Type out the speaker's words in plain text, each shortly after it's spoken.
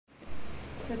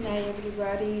Good night,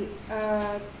 everybody.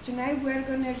 Tonight we're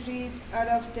going to read out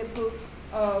of the book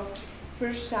of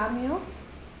 1 Samuel,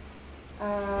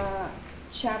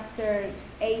 chapter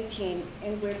 18,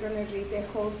 and we're going to read the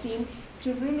whole thing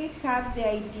to really have the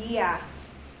idea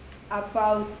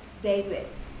about David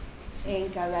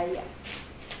and Goliath.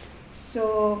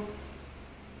 So,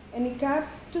 and it came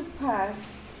to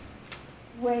pass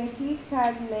when he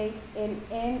had made an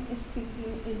end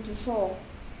speaking unto Saul,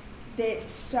 that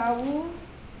Saul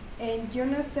and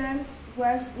Jonathan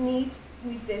was knit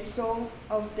with the soul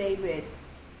of David.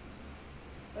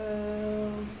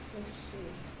 Let's see.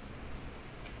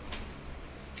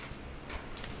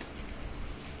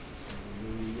 Do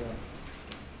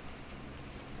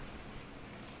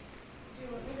you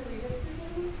want me to read it,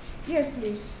 Susan? Yes,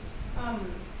 please.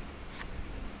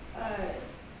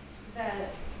 That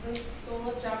the soul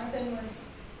of Jonathan was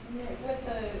knit with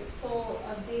the soul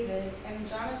of David, and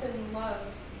Jonathan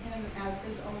loved him as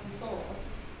his own soul.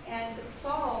 And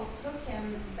Saul took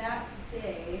him that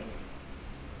day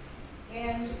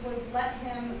and would let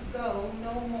him go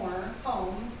no more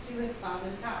home to his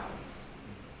father's house.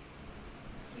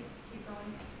 Keep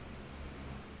going.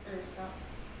 Or stop.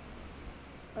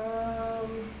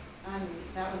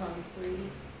 That was on 3.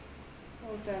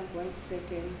 Hold on 1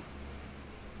 second.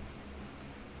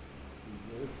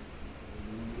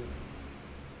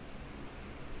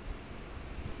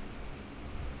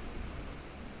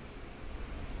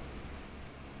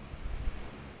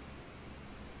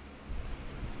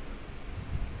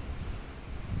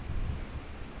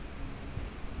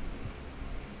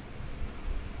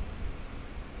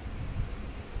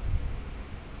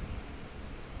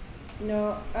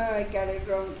 No, I got it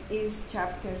wrong. It's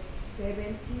chapter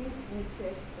 17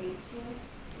 instead 18.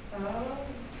 Oh.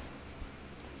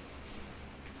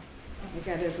 I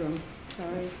got it wrong.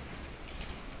 Sorry.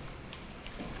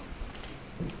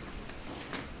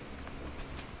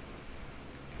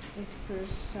 It's 1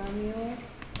 Samuel.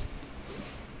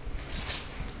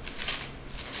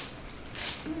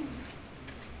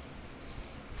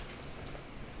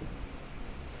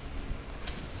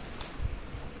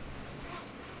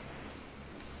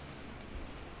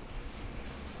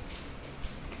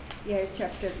 Yeah, it's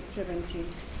chapter 17.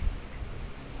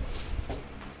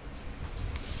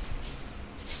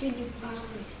 Can you please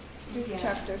read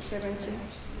chapter 17?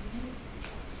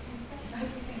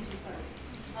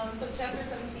 So chapter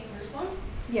 17, verse 1?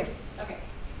 Yes. Okay.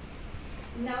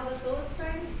 Now the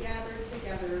Philistines gathered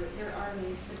together their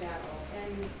armies to battle,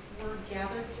 and were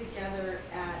gathered together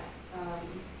at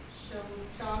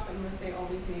Shochoch. I'm going to say all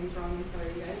these names wrong, I'm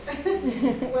sorry, you guys.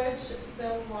 Which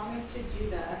belonged to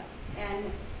Judah,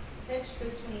 and pitched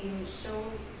between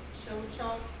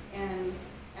Shochoch and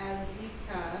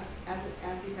Azekah,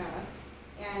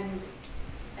 and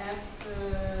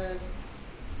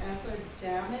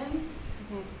Ephraim.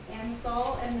 And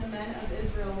Saul and the men of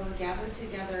Israel were gathered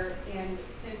together and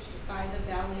pitched by the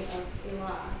valley of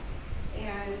Elah,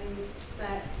 and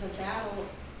set the battle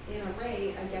in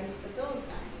array against the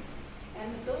Philistines.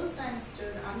 And the Philistines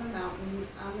stood on the mountain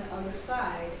on the other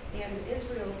side, and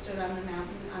Israel stood on the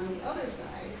mountain on the other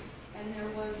side, and there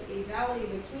was a valley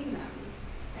between them.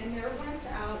 And there went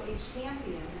out a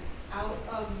champion out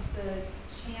of the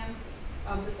camp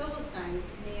of the Philistines,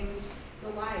 named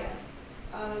Goliath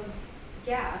of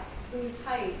Gath, whose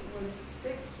height was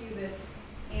 6 cubits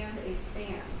and a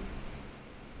span.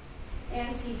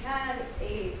 And he had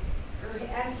a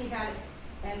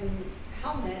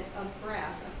helmet of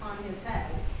brass upon his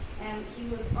head, and he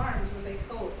was armed with a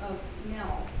coat of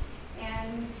mail,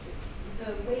 and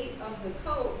the weight of the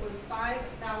coat was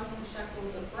 5,000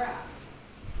 shekels of brass.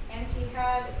 And he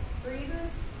had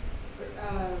grievous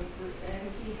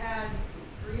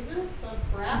of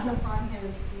brass upon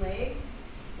his legs,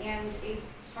 and a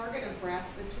target of brass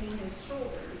between his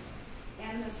shoulders.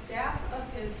 And the staff of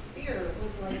his spear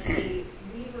was like a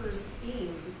weaver's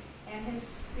beam, and his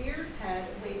spear's head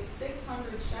weighed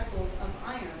 600 shekels of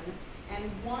iron, and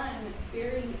one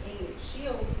bearing a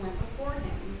shield went before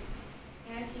him.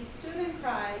 And he stood and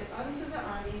cried unto the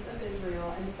armies of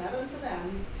Israel, and said unto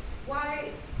them,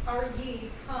 Why are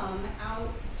ye come out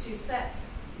to set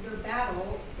your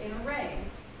battle in array?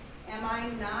 Am I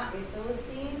not a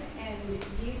Philistine, and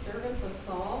ye servants of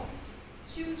Saul?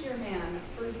 Choose your man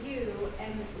for you,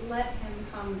 and let him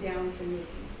come down to me.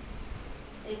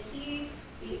 If he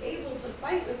be able to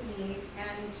fight with me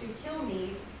and to kill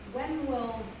me, then we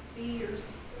will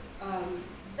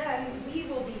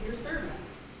be your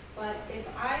servants. But if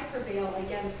I prevail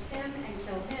against him and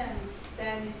kill him,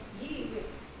 then ye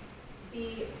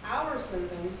be our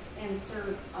servants and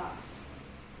serve us.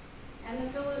 And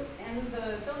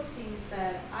the Philistines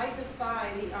said, I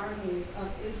defy the armies of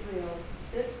Israel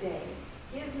this day.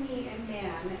 Give me a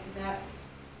man that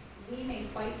we may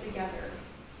fight together.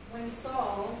 When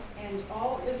Saul and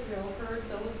all Israel heard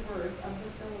those words of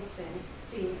the Philistine,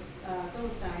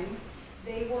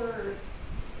 they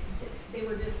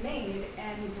were dismayed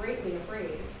and greatly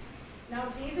afraid.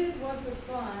 Now David was the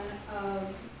son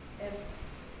of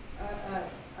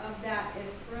that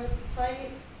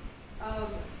Ephrathite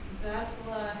of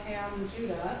Bethlehem,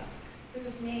 Judah,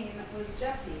 whose name was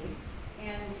Jesse,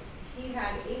 and he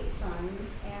had 8 sons,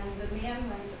 and the man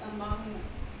went among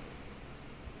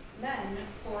men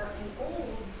for an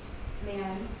old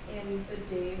man in the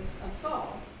days of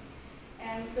Saul.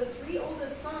 And the 3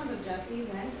 oldest sons of Jesse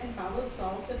went and followed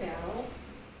Saul to battle,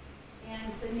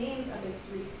 and the names of his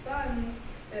 3 sons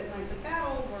that went to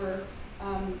battle were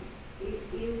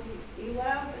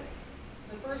Eliab,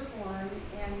 the firstborn,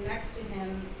 and next to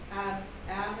him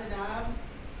Abinadab,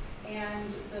 and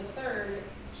the third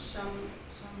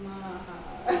Shamaha.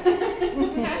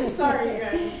 Sorry, you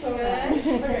guys. So bad.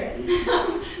 Okay,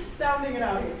 sounding it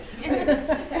out here.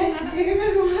 And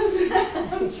David was.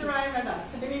 I'm trying my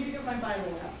best. I need to get my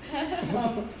Bible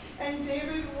out. And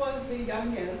David was the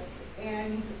youngest,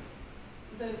 and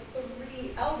the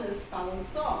 3 eldest followed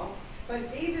Saul.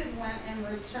 But David went and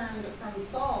returned from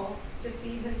Saul to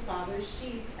feed his father's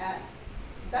sheep at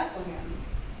Bethlehem.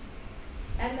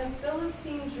 And the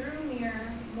Philistine drew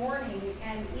near morning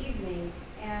and evening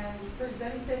and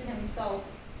presented himself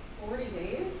 40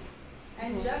 days.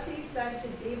 And Jesse said to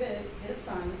David his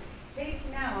son, Take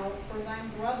now for thine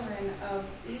brethren of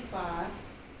Ephah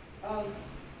of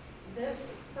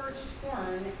this parched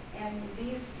corn and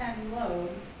these 10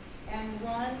 loaves, and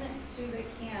run to the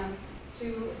camp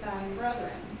to thine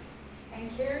brethren,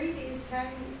 and carry these 10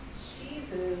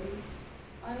 cheeses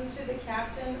unto the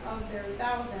captain of their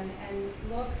 1,000, and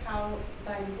look how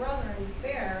thine brethren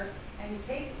fare, and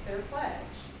take their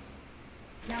pledge.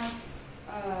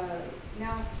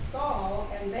 Now Saul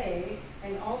and they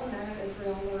and all the men of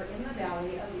Israel were in the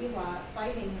valley of Elah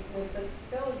fighting with the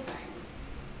Philistines.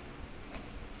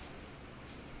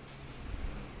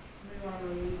 Somebody want to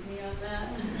relieve me on that?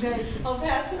 Right. I'll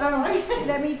pass it on.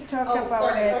 Let me talk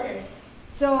about it. Okay.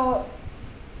 So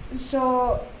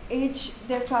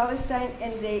the Palestine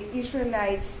and the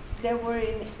Israelites, they were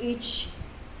in each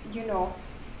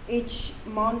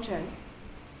mountain.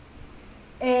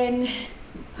 And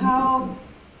how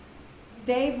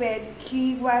David,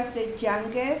 he was the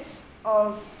youngest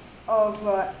of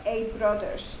 8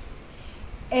 brothers.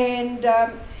 And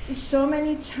so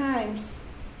many times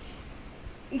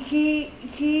he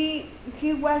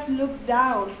was looked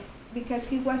down because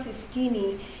he was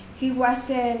skinny. He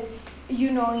wasn't,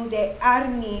 in the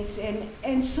armies.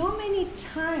 And so many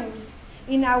times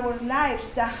in our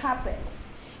lives that happens.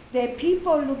 The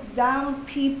people look down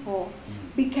people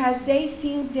because they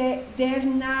think that they're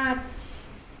not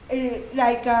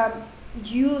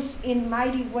used in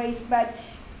mighty ways. But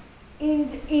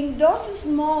in those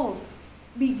small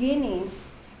beginnings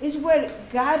is where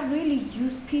God really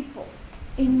used people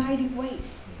in mighty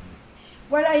ways.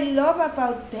 What I love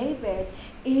about David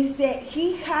is that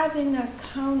he had an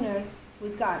encounter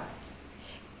with God.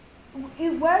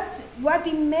 It was what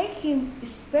made him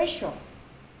special.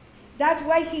 That's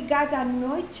why he got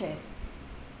anointed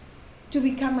to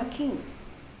become a king.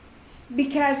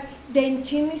 Because the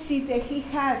intimacy that he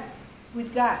had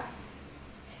with God.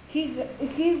 He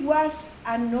was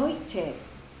anointed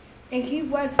and he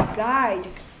was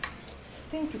guided.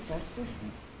 Thank you, Pastor.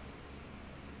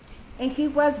 And he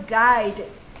was guided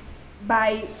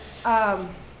by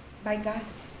God.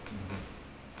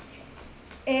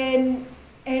 And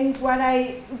what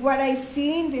I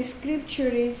see in the scripture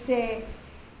is that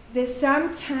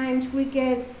sometimes we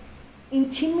get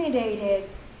intimidated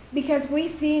because we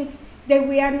think that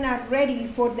we are not ready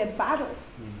for the battle.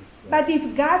 But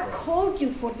if God called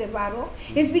you for the battle,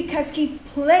 it's because he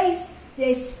placed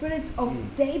the spirit of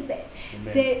David.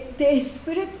 The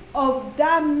spirit of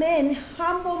that man,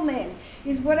 humble man,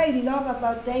 is what I love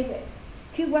about David.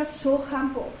 He was so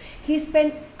humble. He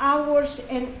spent hours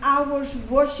and hours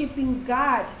worshiping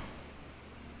God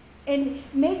and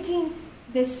making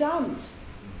the Psalms.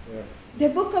 Yeah. The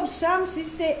book of Psalms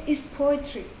is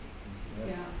poetry.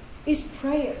 Yeah. It's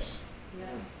prayers. Yeah.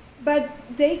 But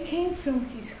they came from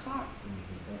his heart.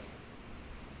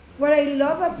 What I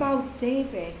love about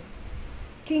David,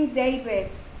 King David,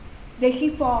 that he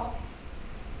fought.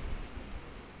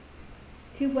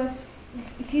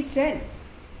 He sinned.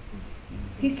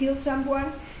 He killed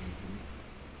someone.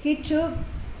 He took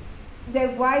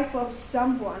the wife of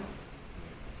someone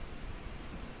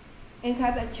and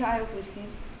had a child with him.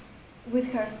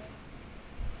 with her.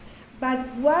 But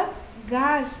what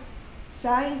God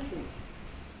signed him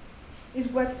is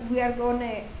what we are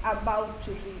about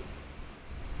to read.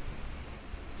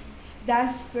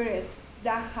 That spirit,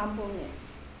 that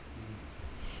humbleness.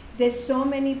 There's so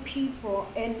many people,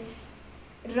 and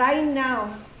right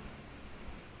now,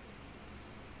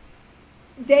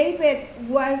 David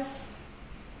was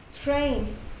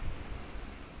trained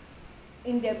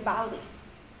in the valley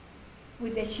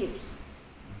with the sheep.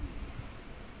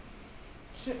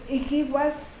 He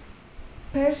was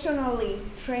personally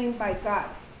trained by God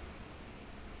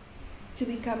to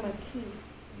become a king.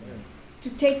 Amen. To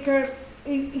take care,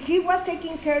 he was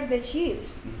taking care of the sheep,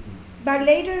 but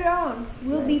later on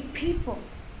will be people,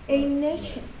 a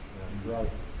nation,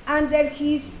 under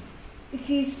his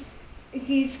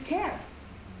care.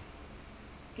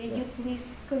 Can you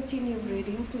please continue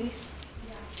reading, please?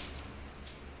 Yeah.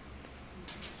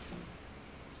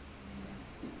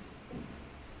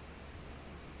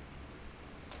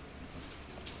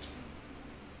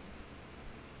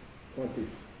 20.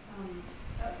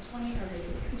 20, okay.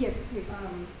 Yes, please.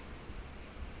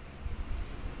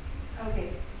 Okay.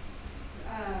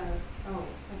 Oh,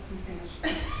 that's in Spanish.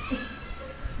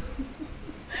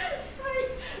 I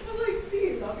was like, sí,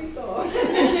 papito.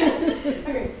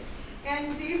 Okay.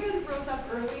 And David rose up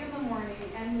early in the morning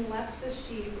and left the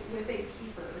sheep with a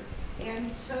keeper, and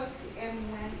took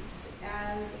and went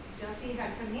as Jesse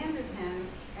had commanded him,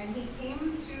 and he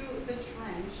came to the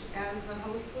trench as the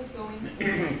host was going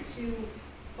forward to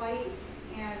fight,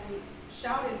 and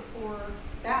shouted for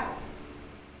battle.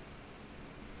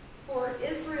 For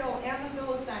Israel and the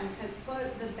Philistines had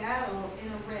put the battle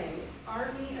in array,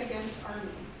 army against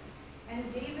army.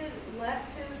 And David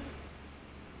left his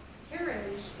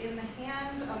carriage in the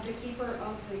hand of the keeper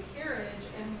of the carriage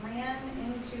and ran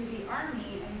into the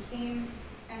army and came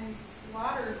and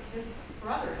slaughtered his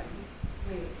brethren.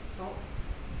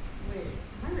 Wait,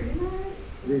 am I reading this?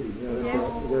 Reading, yeah. Yes.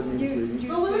 That means reading.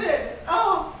 Saluted.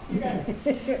 Oh,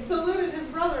 okay. Saluted his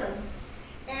brethren.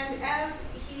 And as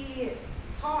he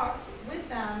talked with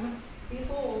them,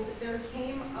 behold, there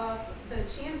came up the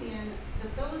champion, the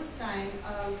Philistine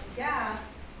of Gath,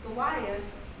 Goliath,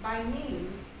 by name,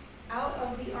 out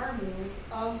of the armies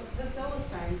of the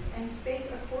Philistines, and spake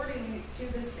according to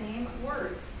the same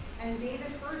words. And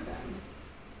David heard them.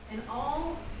 And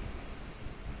all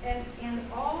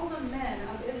the men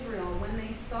of Israel, when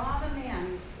they saw the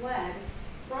man, fled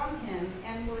from him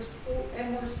and were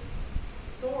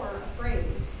sore afraid.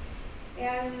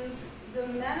 And the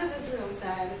men of Israel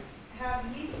said, Have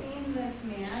ye seen this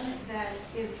man that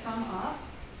is come up?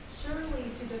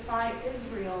 Surely to defy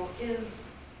Israel is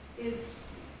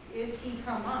he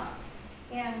come up.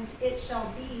 And it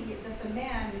shall be that the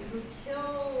man who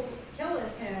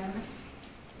killeth him,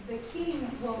 the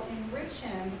king will enrich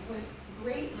him with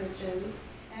great riches,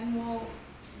 and will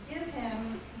give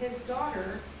him his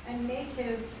daughter, and make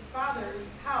his father's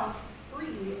house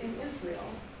free in Israel.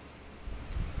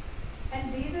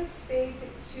 And David spake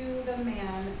to the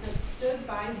man that stood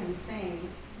by him, saying,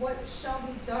 What shall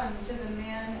be done to the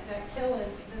man that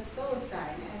killeth this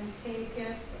Philistine, and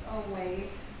taketh away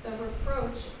the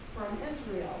reproach from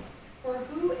Israel? For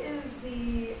who is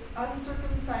the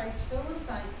uncircumcised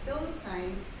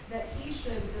Philistine that he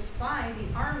should defy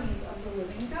the armies of the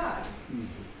living God?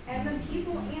 And the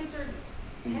people answered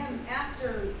him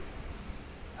after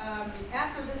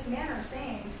this manner,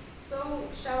 saying, So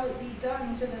shall it be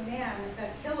done to the man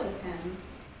that killeth him.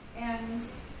 And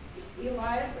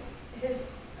Eliab, his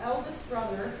eldest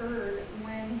brother, heard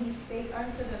when he spake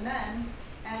unto the men,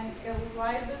 and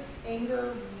Eliab's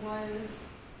anger was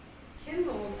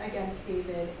kindled against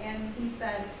David, and he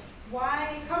said,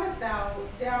 Why comest thou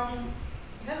down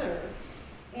hither?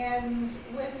 And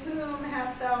with whom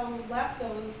hast thou left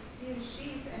those few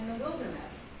sheep in the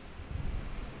wilderness?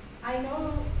 I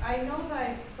know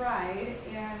thy pride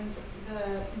and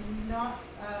the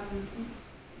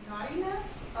naughtiness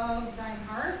of thine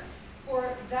heart,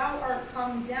 for thou art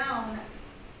come down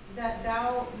that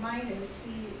thou mightest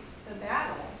see the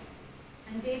battle.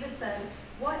 And David said,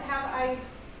 What have I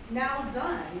now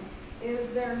done? Is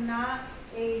there not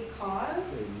a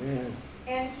cause? Amen.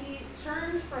 And he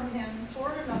turned from him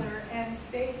toward another, and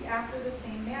spake after the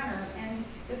same manner. And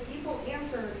the people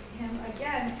answered him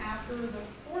again after the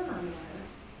former manner.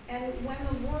 And when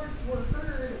the words were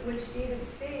heard which David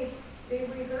spake, they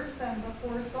rehearsed them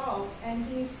before Saul, and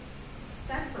he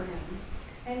sent for him.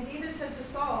 And David said to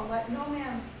Saul, Let no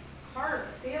man's heart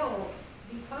fail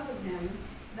because of him.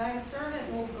 Thy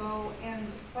servant will go and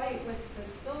fight with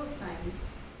this Philistine.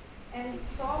 And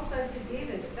Saul said to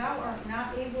David, Thou art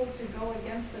not able to go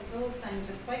against the Philistine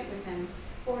to fight with him,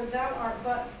 for thou art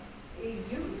but a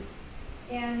youth,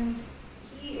 and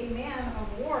he a man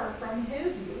of war from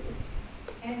his youth.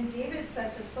 And David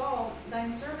said to Saul,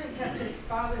 thine servant kept his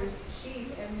father's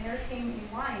sheep, and there came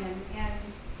a lion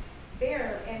and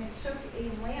bear and took a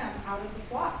lamb out of the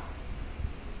flock.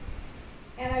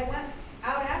 And I went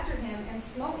out after him and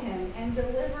smote him and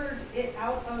delivered it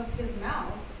out of his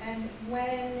mouth. And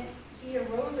when he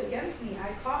arose against me,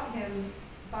 I caught him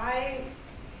by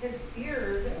his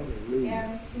beard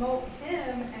and smote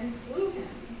him and slew him.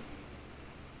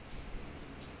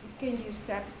 Can you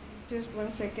stop just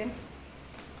 1 second?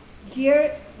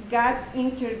 Here, God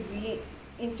intervened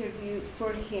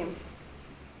for him.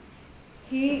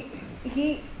 He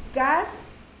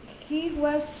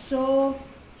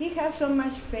has so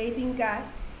much faith in God,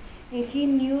 and he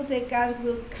knew that God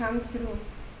will come through.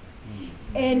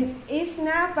 And it's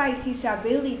not by his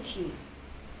ability,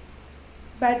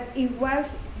 but it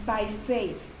was by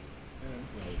faith.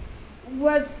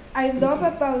 What I love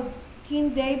about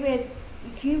King David,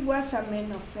 he was a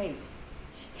man of faith.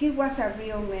 He was a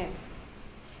real man.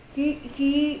 He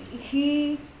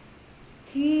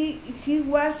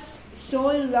was so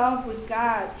in love with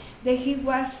God that he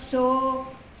was so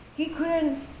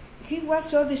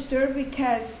disturbed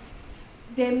because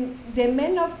the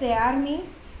men of the army,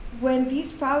 when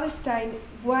this Philistine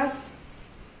was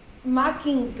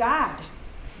mocking God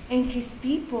and his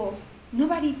people,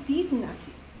 nobody did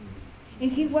nothing.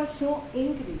 And he was so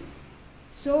angry,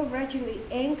 so wretchedly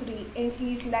angry, and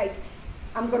he's like,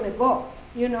 I'm gonna go,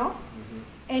 you know?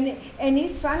 And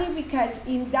it's funny because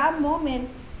in that moment,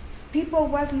 people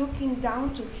was looking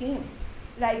down to him.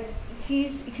 Like,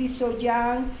 he's so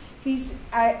young,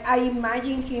 I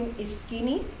imagine him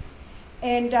skinny,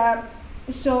 and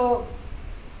so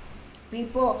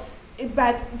people,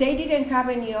 but they didn't have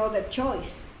any other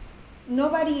choice.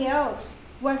 Nobody else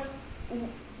was,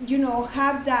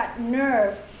 have that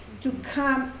nerve to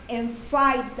come and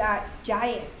fight that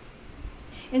giant.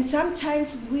 And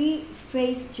sometimes we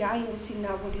face giants in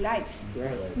our lives,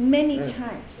 many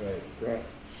times. Right.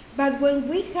 But when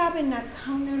we have an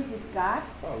encounter with God,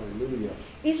 Hallelujah.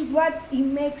 is what it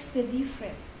makes the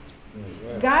difference.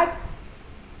 Right. God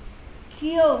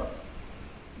killed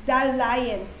that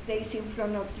lion that is in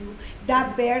front of you,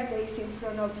 that bear that is in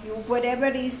front of you, whatever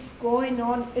is going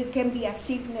on. It can be a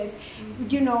sickness,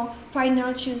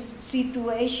 financial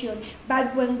situation.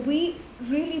 But when we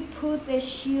really put the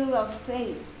shield of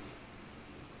faith,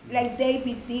 like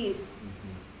David did,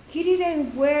 he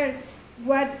didn't wear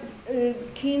what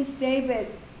King David,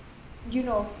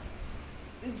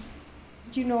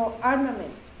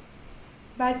 armament,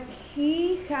 but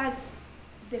he had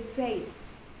the faith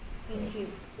in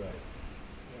him. Right.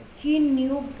 He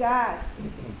knew God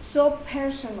so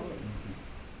personally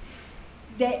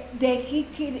that he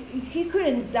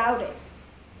couldn't doubt it.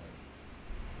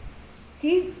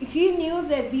 He knew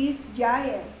that this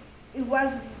giant, it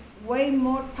was way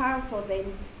more powerful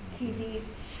than he did.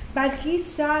 But he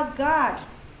saw God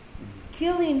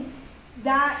killing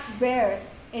that bear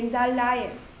and that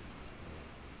lion.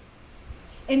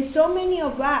 And so many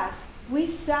of us, we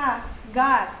saw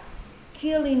God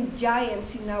killing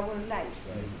giants in our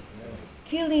lives. Right.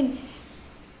 Killing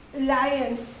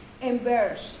lions and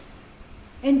bears.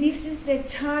 And this is the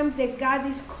time that God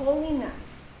is calling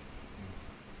us.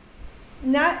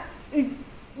 Not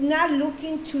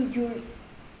looking to your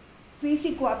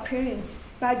physical appearance,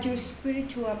 but your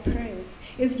spiritual appearance.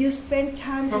 If you spend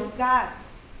time with God,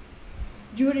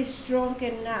 you're strong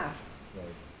enough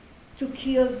to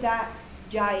kill that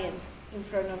giant in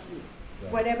front of you,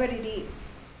 whatever it is.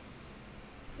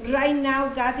 Right now,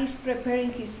 God is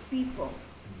preparing his people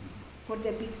for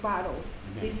the big battle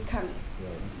that's coming.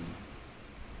 Right.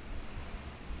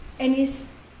 And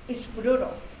it's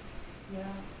brutal. Yeah.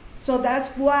 So that's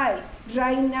why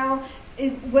right now,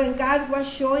 when God was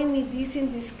showing me this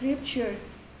in the scripture,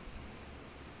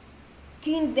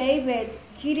 King David,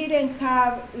 he didn't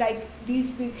have like this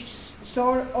big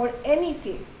sword or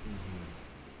anything,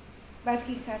 but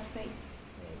he had faith.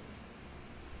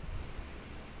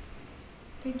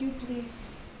 Can you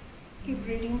please keep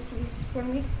reading, please, for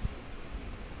me?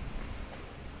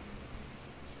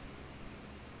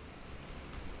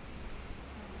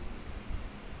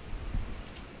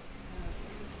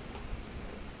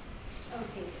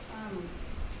 Okay,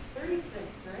 36,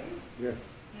 right? Yeah.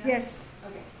 Yes.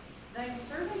 Okay. Thy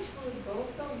servant slew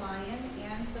both the lion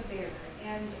and the bear,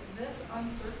 and this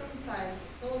uncircumcised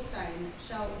Philistine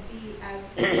shall be as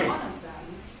one of them,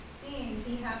 seeing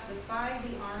he hath defied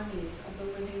the armies of the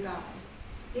living God.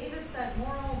 David said,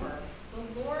 moreover,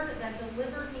 the Lord that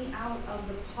delivered me out of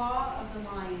the paw of the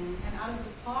lion and out of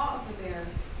the paw of the bear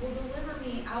will deliver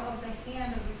me out of the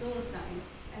hand of the Philistine.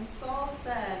 And Saul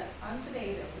said unto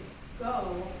David,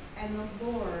 Go, and the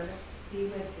Lord be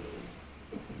with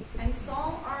thee. And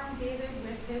Saul armed David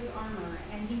with his armor,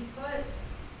 and he put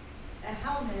a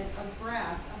helmet of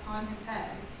brass upon his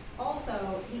head.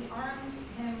 Also, he armed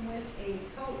him with a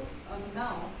coat of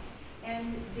mail,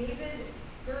 and David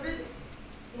girded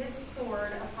his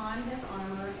sword upon his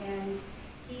armor, and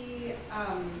he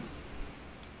decided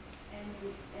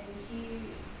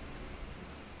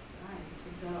to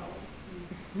go.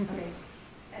 Okay,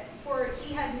 for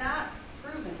he had not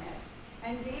proven it.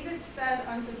 And David said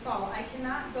unto Saul, I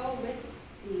cannot go with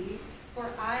thee, for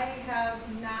I have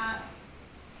not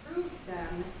proved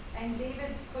them. And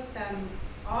David put them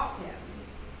off him.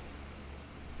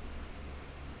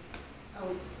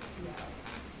 Oh, yeah.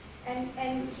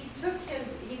 And he took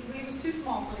he was too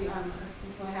small for the armor,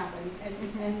 is what happened.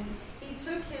 And he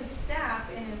took his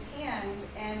staff in his hands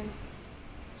and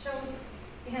chose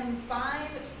him 5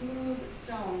 smooth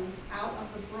stones out of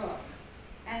the brook,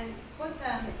 and put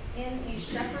them in a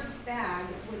shepherd's bag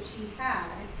which he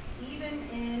had, even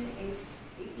in a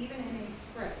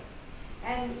scrip.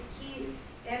 And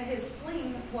his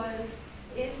sling was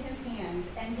in his hands,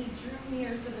 and he drew near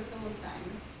to the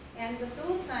Philistine. And the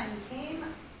Philistine came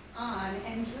on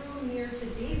and drew near to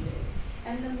David,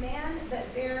 and the man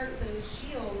that bare the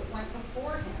shield went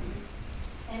before him.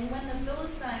 And when the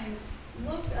Philistine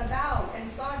looked about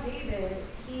and saw David,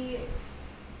 he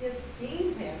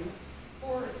disdained him,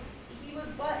 for he was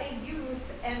but a youth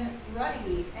and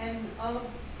ruddy and of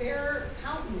fair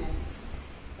countenance.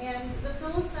 And the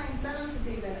Philistine said unto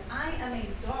David, I am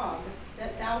a dog,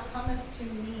 that thou comest to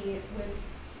me with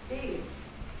staves.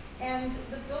 And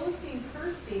the Philistine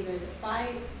cursed David by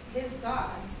his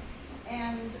gods.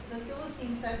 And the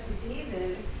Philistine said to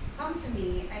David, Come to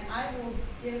me, and I will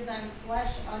give them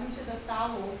flesh unto the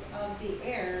fowls of the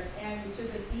air, and to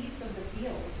the beasts of the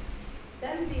field.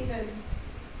 Then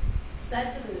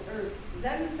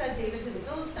said David to the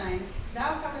Philistine,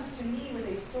 Thou comest to me with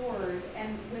a sword,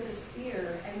 and with a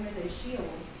spear, and with a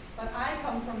shield. But I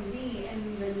come from thee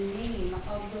in the name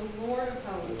of the Lord of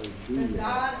hosts, the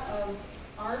God of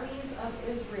armies of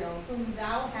Israel, whom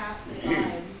thou hast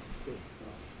defied.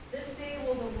 This day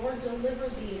will the Lord deliver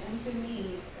thee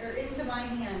into my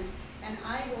hands, and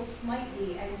I will smite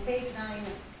thee, and take thine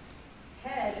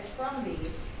head from thee,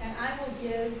 and I will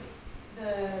give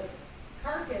the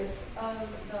carcass of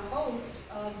the host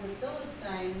of the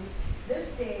Philistines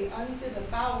this day unto the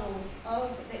fowls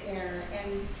of the air,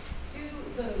 and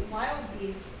to the wild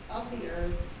beasts of the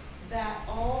earth, that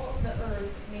all the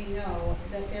earth may know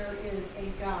that there is a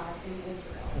God in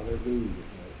Israel. Hallelujah.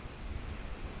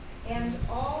 And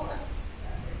all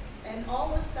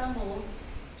assembled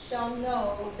shall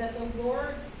know that the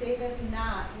Lord saveth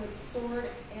not with sword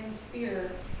and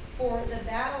spear, for the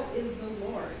battle is the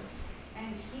Lord's,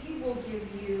 and he will give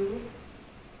you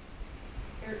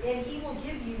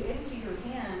into your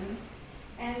hands.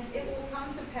 And it will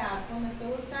come to pass, when the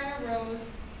Philistine arose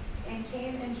and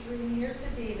came and drew near to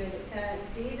David, that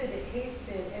David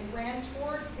hasted and ran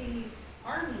toward the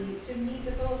army to meet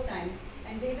the Philistine.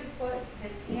 And David put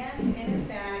his hand in his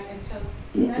bag, and took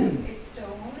thence a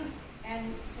stone,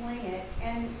 and slang it,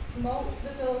 and smote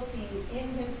the Philistine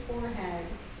in his forehead,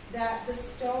 that the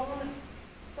stone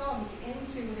sunk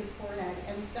into his forehead,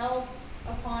 and he fell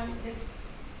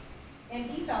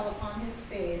upon his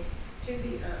face to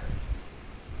the earth.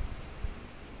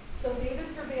 So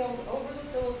David prevailed over the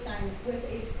Philistine with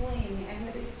a sling and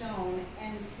with a stone,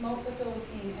 and smote the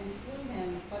Philistine and slew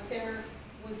him, but there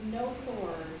was no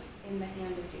sword in the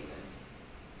hand of David.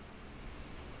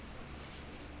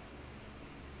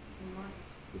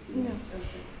 No.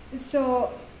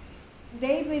 So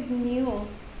David knew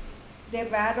the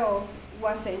battle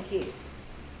wasn't his.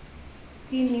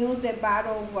 He knew the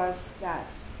battle was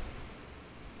God's.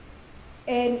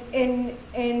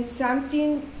 And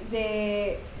something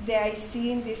that I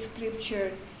see in the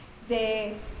scripture,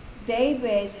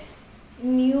 David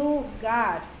knew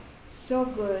God so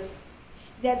good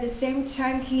that at the same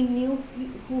time he knew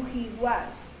who he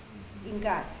was in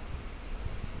God.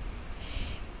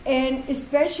 And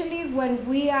especially when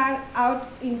we are out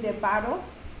in the battle,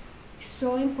 it's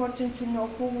so important to know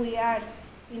who we are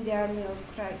in the army of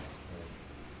Christ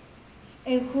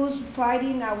and who's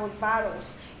fighting our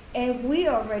battles. And we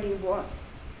already won.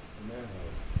 Amen.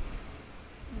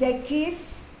 The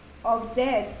keys of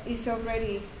death is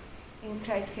already in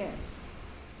Christ's hands.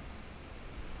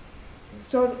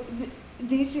 So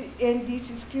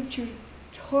this scripture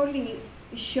totally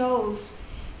shows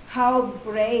how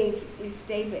brave is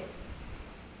David.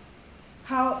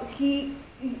 How he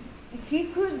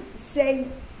could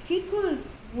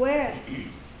wear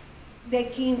the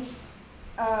king's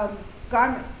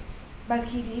garment, but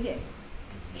he didn't.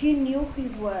 He knew who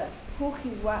he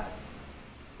was.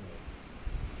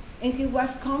 And he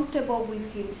was comfortable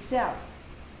with himself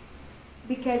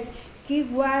because he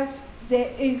was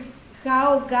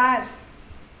how God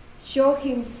showed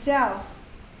himself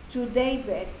to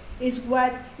David is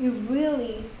what it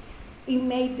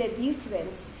made the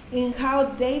difference in how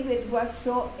David was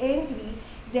so angry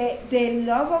that the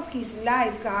love of his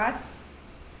life, God,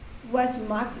 was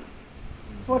mocking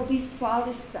for this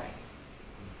Philistine.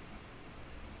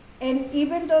 And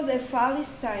even though the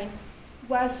Philistine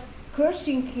was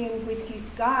cursing him with his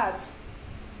gods,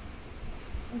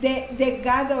 the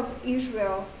God of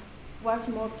Israel was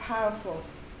more powerful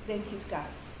than his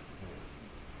gods.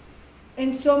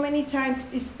 And so many times,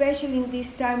 especially in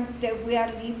this time that we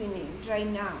are living in right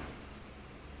now,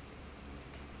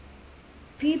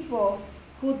 people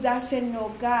who doesn't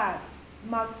know God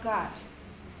mock God.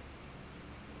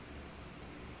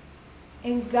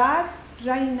 And God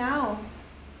right now,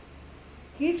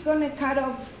 he's going to cut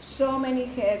off so many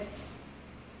heads.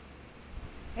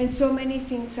 And so many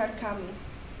things are coming.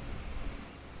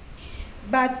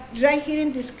 But right here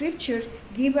in the scripture,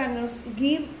 give us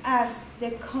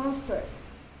the comfort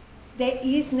that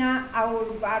is not our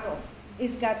battle,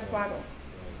 it's God's battle.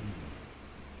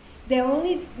 The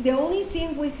only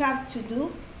thing we have to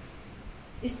do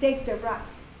is take the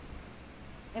rocks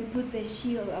and put the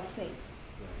shield of faith.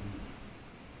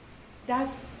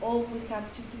 That's all we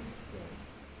have to do.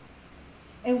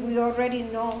 And we already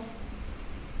know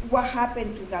what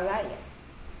happened to Goliath.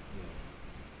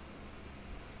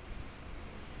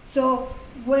 So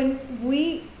when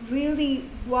we really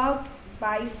walk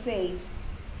by faith,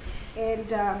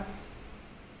 and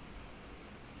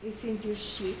it's in your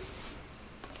sheets.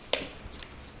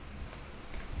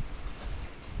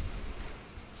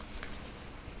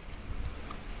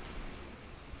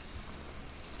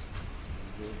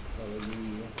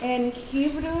 And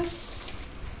Hebrews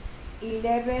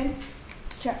 11,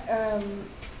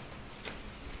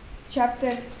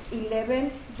 chapter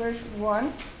 11, verse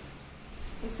 1,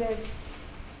 it says,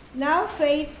 "Now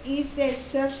faith is the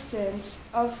substance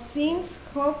of things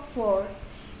hoped for,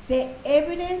 the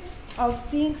evidence of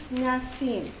things not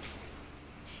seen."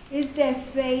 It's the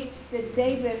faith that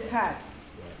David had.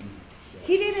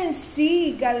 He didn't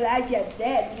see Goliath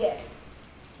dead yet,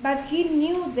 but he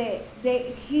knew that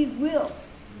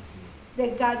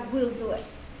God will do it.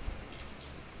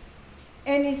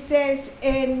 And it says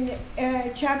in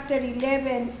chapter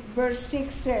 11, verse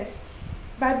 6 says,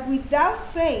 "But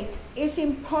without faith it's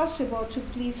impossible to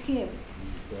please him.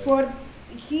 For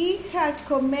he that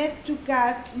cometh to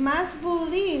God must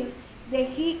believe that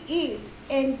he is,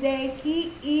 and that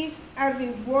he is a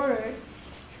rewarder,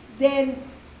 then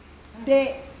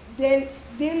they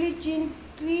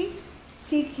diligently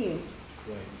seek him."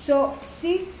 Right. So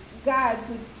seek God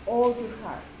with all your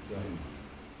heart. Right.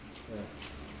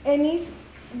 And it's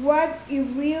what it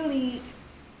really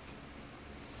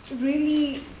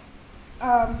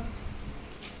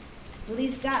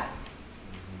please God.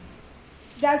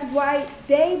 That's why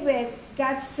David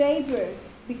got favor,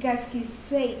 because his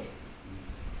faith.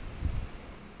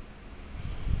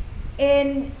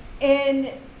 And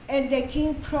the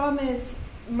king promised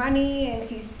money and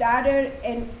his daughter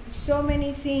and so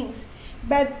many things.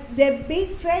 But the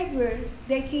big favor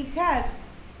that he had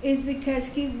is because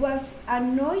he was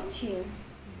anointed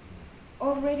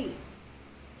already.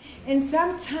 And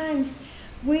sometimes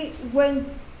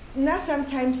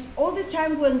all the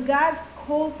time when God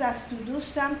called us to do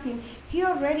something, he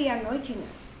already anointed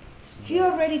us. He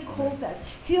already called us.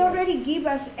 He already gave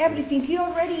us everything. He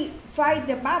already fight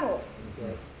the battle.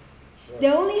 Right.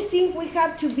 The only thing we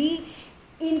have to be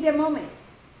in the moment,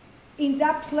 in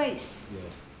that place,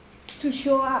 to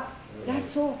show up. Right.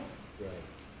 That's all. Right.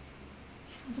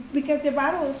 Because the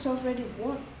battle is already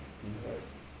won.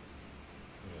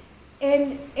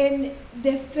 Right. And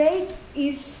the faith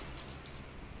is,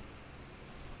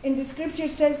 and the scripture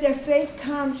says that faith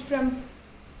comes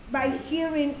by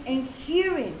hearing and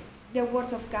hearing the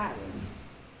word of God.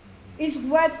 Is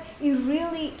what it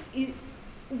really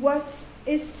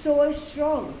is so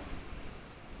strong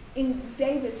in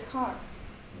David's heart.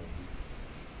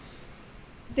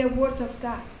 The word of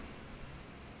God.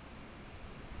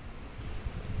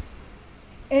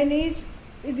 And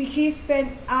he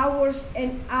spent hours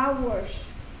and hours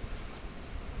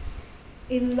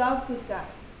in love with God,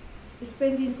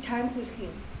 spending time with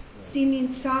him,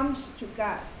 singing psalms to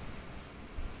God.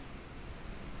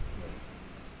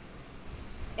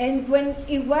 And when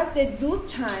it was the due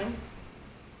time,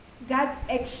 God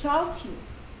exalted him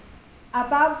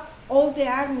above all the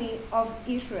army of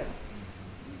Israel.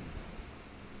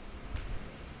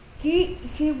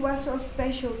 he was so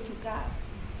special to God.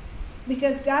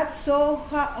 Because God saw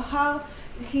how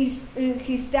his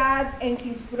dad and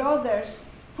his brothers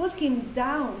put him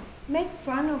down, make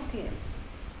fun of him.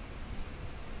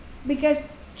 Because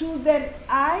to their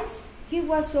eyes, he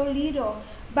was so little,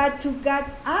 but to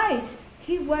God's eyes,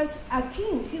 he was a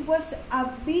king. He was a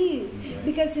big, Right.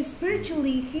 because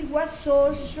spiritually he was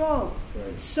so strong,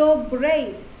 Right. so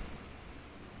brave.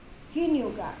 He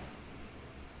knew God.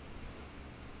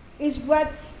 It's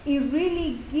what it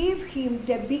really gave him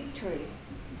the victory.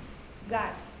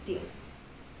 God did.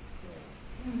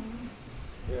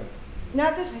 Yeah.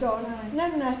 Not the stone,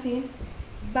 not nothing,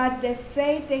 but the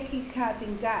faith that he had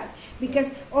in God.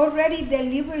 Because already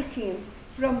delivered him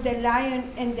from the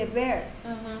lion and the bear.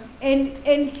 And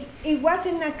it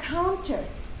wasn't a counter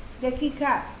that he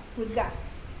had with God.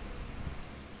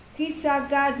 He saw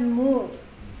God move.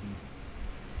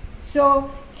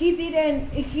 So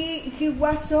he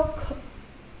was so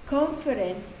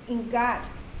confident in God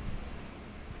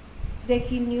that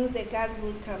he knew that God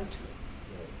would come through.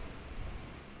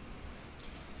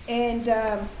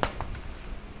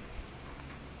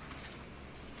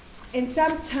 And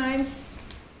sometimes,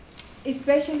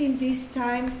 especially in this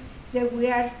time that we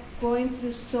are going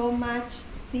through so much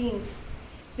things,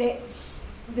 that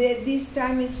this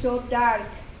time is so dark,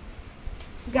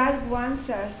 God wants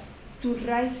us to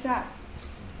rise up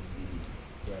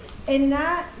Right. and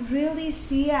not really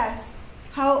see us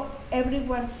how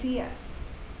everyone sees us,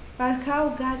 but how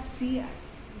God sees us.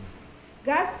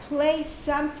 God plays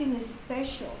something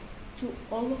special to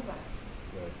all of us,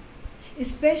 Right.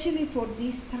 especially for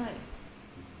this time.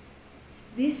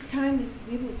 This time is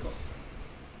biblical.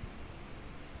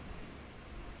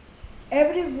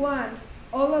 Everyone,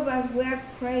 all of us, we are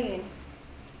praying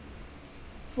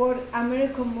for a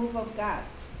miracle move of God,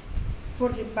 for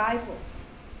revival.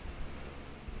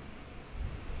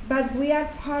 But we are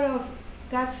part of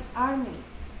God's army.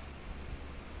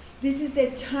 This is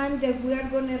the time that we are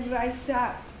going to rise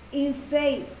up in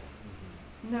faith,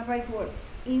 not by works,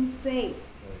 in faith.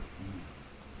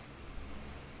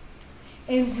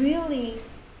 And really,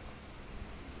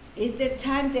 it's the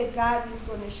time that God is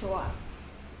going to show up.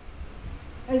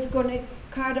 It's going to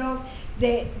cut off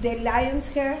the lion's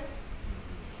hair,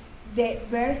 the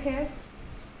bear head,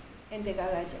 and the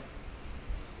Goliath.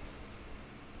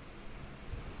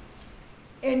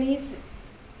 And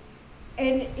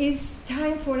it's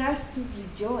time for us to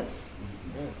rejoice.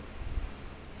 Yeah.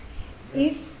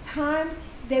 It's time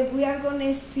that we are going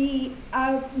to see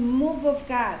a move of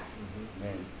God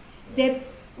that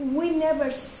we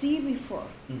never see before.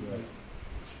 Right.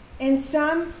 In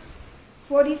Psalm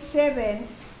 47,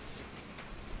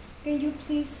 can you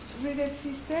please read it,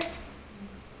 sister?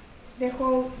 The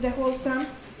whole psalm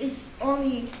is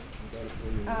only You got it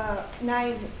for you.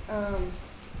 9.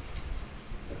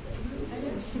 I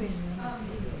didn't, Please.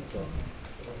 That's all.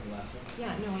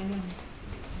 Yeah, no, I know.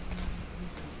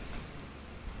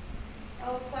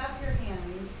 Oh, clap your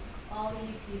hands, all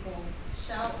ye people,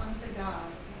 shout unto God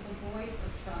with a voice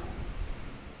of triumph.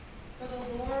 For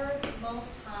the Lord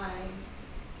Most High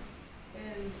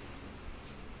is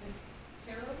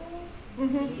terrible.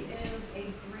 Mhm. He is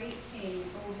a great king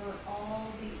over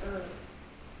all the earth.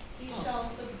 He shall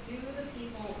subdue the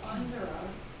people under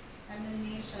us and the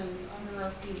nations under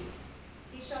our feet.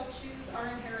 He shall choose our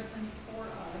inheritance for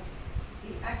us,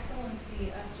 the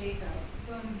excellency of Jacob,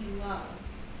 whom he loved.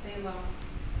 Selah.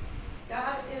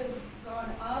 God is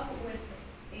gone up with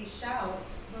a shout,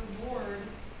 the Lord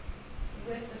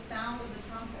with the sound of the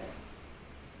trumpet.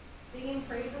 Singing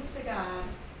praises to God,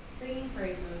 singing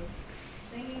praises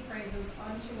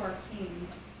unto our King,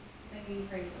 singing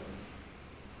praises.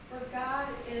 For God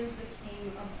is the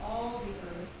King of all the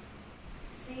earth.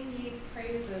 Sing ye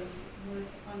praises with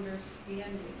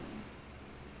understanding.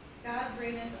 God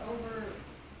reigneth over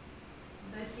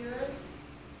the earth.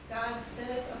 God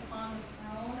sitteth upon the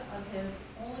throne of his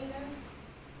holiness.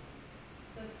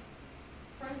 The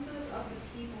princes of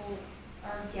the people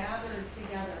are gathered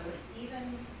together,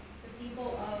 even the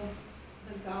people of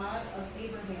the God of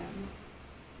Abraham.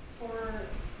 For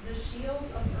the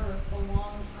shields of earth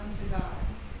belong unto God.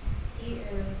 He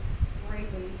is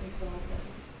greatly exalted.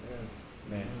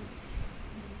 Yeah. Man.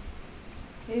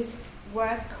 Is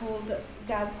what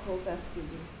God called us to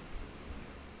do.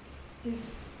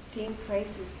 Just sing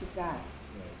praises to God,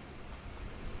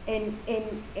 Right.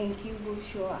 and He will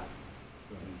show up.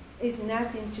 Right. It's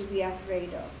nothing to be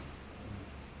afraid of.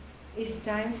 It's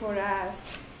time for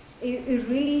us. It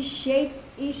really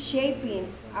is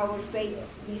shaping our faith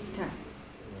this time,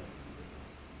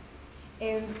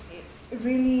 and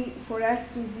really for us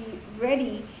to be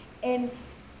ready, and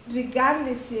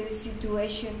regardless of the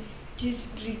situation, just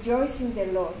rejoice in the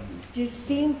Lord. Just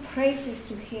sing praises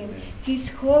to Him. Amen. He's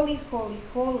holy, holy,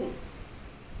 holy.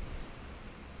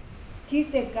 He's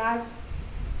the God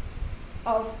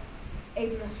of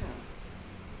Abraham,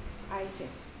 Isaac,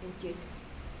 and Jacob.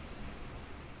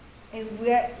 And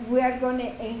we are going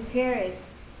to inherit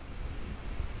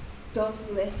those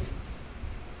blessings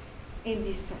in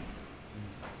this time.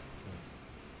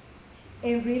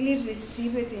 And really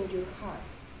receive it in your heart.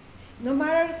 No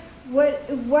matter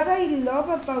what I love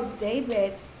about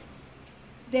David,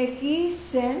 that he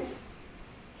sinned,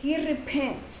 he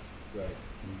repent, Right.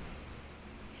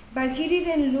 but he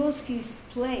didn't lose his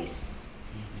place.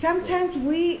 Sometimes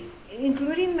we,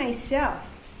 including myself,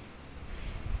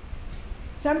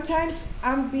 sometimes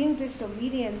I'm being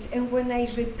disobedient, and when I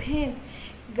repent,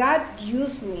 God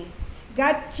used me.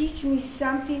 God teach me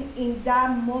something in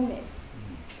that moment.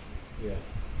 Yeah.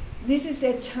 This is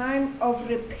the time of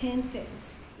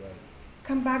repentance. Right.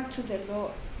 Come back to the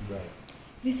Lord. Right.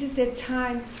 This is the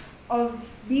time of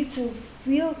be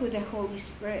fulfilled with the Holy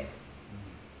Spirit.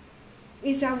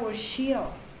 It's our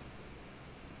shield.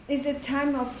 It's the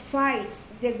time of fight,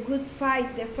 the good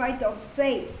fight, the fight of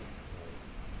faith.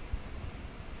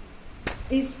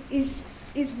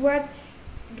 Is what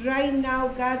right now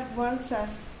God wants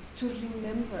us to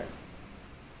remember.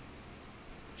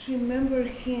 Remember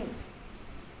Him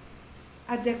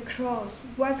at the cross,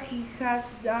 what He has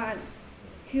done.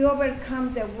 He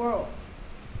overcome the world.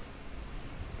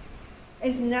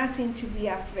 It's nothing to be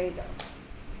afraid of.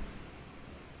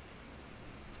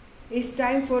 It's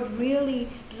time for really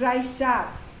rise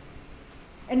up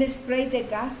and spread the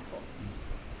gospel.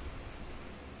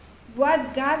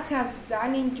 What God has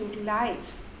done in your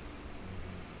life.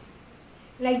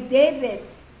 Like David,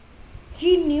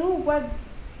 he knew what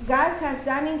God has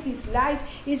done in his life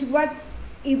is what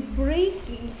it bring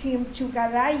him to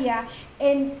Goliath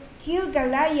and kill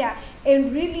Goliath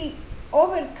and really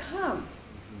overcome.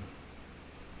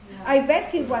 Yeah. I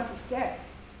bet he was scared,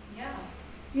 Yeah.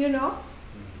 you know?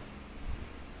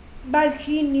 But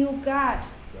he knew God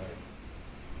Right.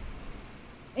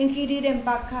 and he didn't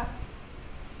back up.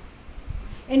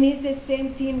 And it's the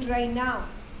same thing right now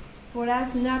for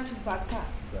us not to back up,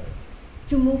 Right.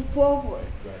 to move forward,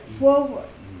 Right. forward,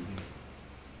 Mhm.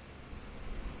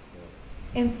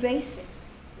 and face it.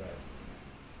 Right.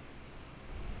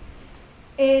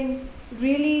 And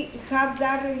really have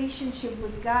that relationship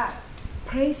with God,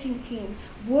 praising Him,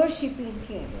 worshiping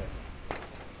Him. Right.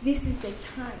 This is the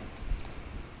time.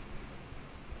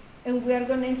 And we are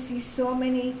going to see so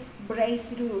many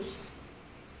breakthroughs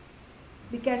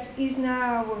because it's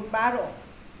not our battle,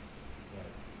 Right.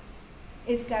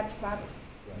 it's God's battle.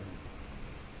 Right.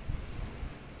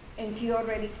 And He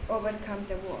already overcome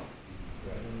the world.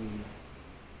 Right.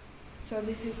 So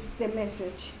this is the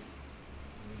message.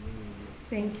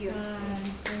 Thank you.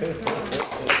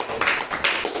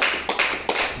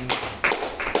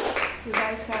 You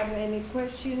guys have any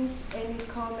questions, any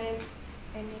comment,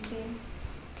 anything?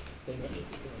 Thank you.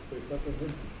 Say something,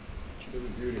 Vince? It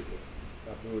was beautiful.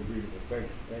 Absolutely beautiful. Thank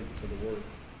you for the word.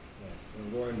 Yes.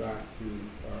 And going back to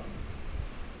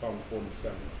Psalm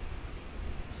 47.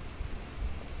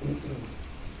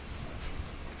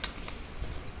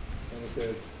 And it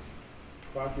says,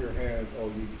 clap your hands, all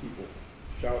you people,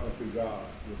 shout unto God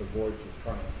with a voice of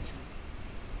triumph.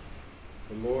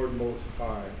 The Lord Most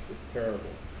High is terrible.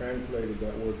 Translated,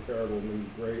 that word terrible means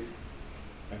great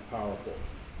and powerful.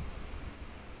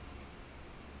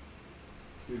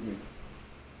 Excuse me.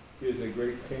 He is a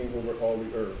great king over all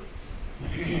the earth.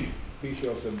 He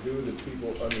shall subdue the people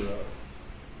under us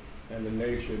and the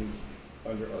nations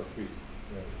under our feet.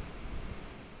 Right.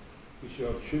 He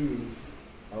shall choose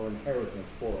our inheritance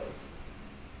for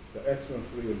us, the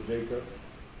excellency of Jacob,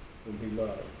 whom he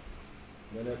loved.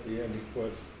 And then at the end he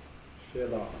puts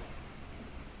Shelah.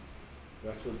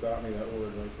 That's what got me, that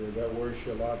word right there. That word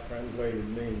Shelah translated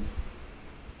means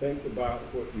think about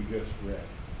what you just read.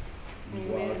 You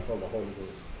Amen. water for the Holy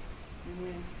Ghost.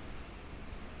 Amen.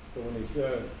 So when he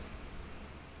said,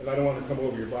 and I don't want to come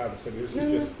over your Bible, so this No,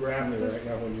 is no. just grab me right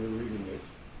now when you're reading this.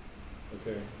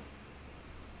 Okay?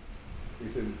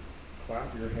 He said,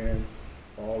 clap your hands,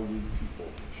 all you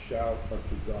people. Shout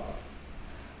unto God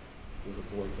with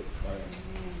a voice of triumph.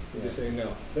 He's just saying,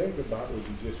 now think about what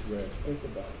you just read. Think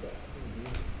about that.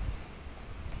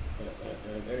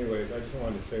 And anyways, I just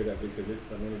wanted to say that because it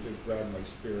just grabbed my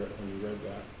spirit when you read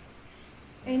that.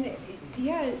 And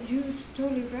yeah, you're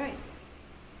totally right.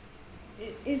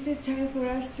 It's the time for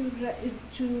us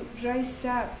to rise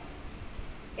up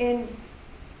and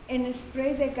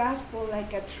spread the gospel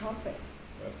like a trumpet.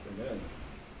 That's amen.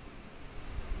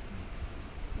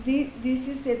 This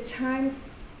is the time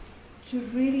to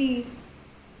really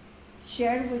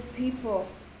share with people.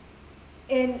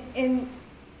 And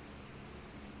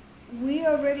we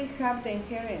already have the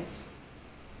inheritance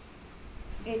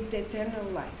in the eternal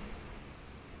life.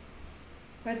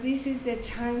 But this is the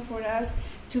time for us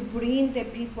to bring the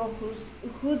people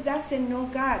who doesn't know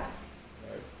God.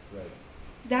 Right.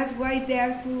 That's why they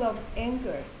are full of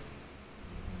anger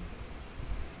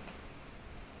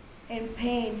and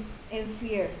pain and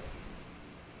fear.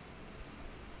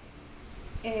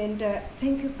 And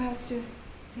thank you, Pastor.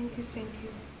 Thank you.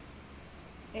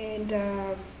 And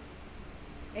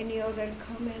any other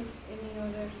comment? Any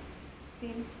other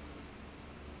thing?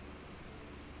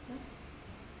 No?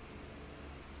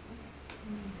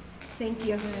 Thank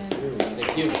you.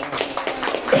 Thank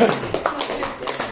you.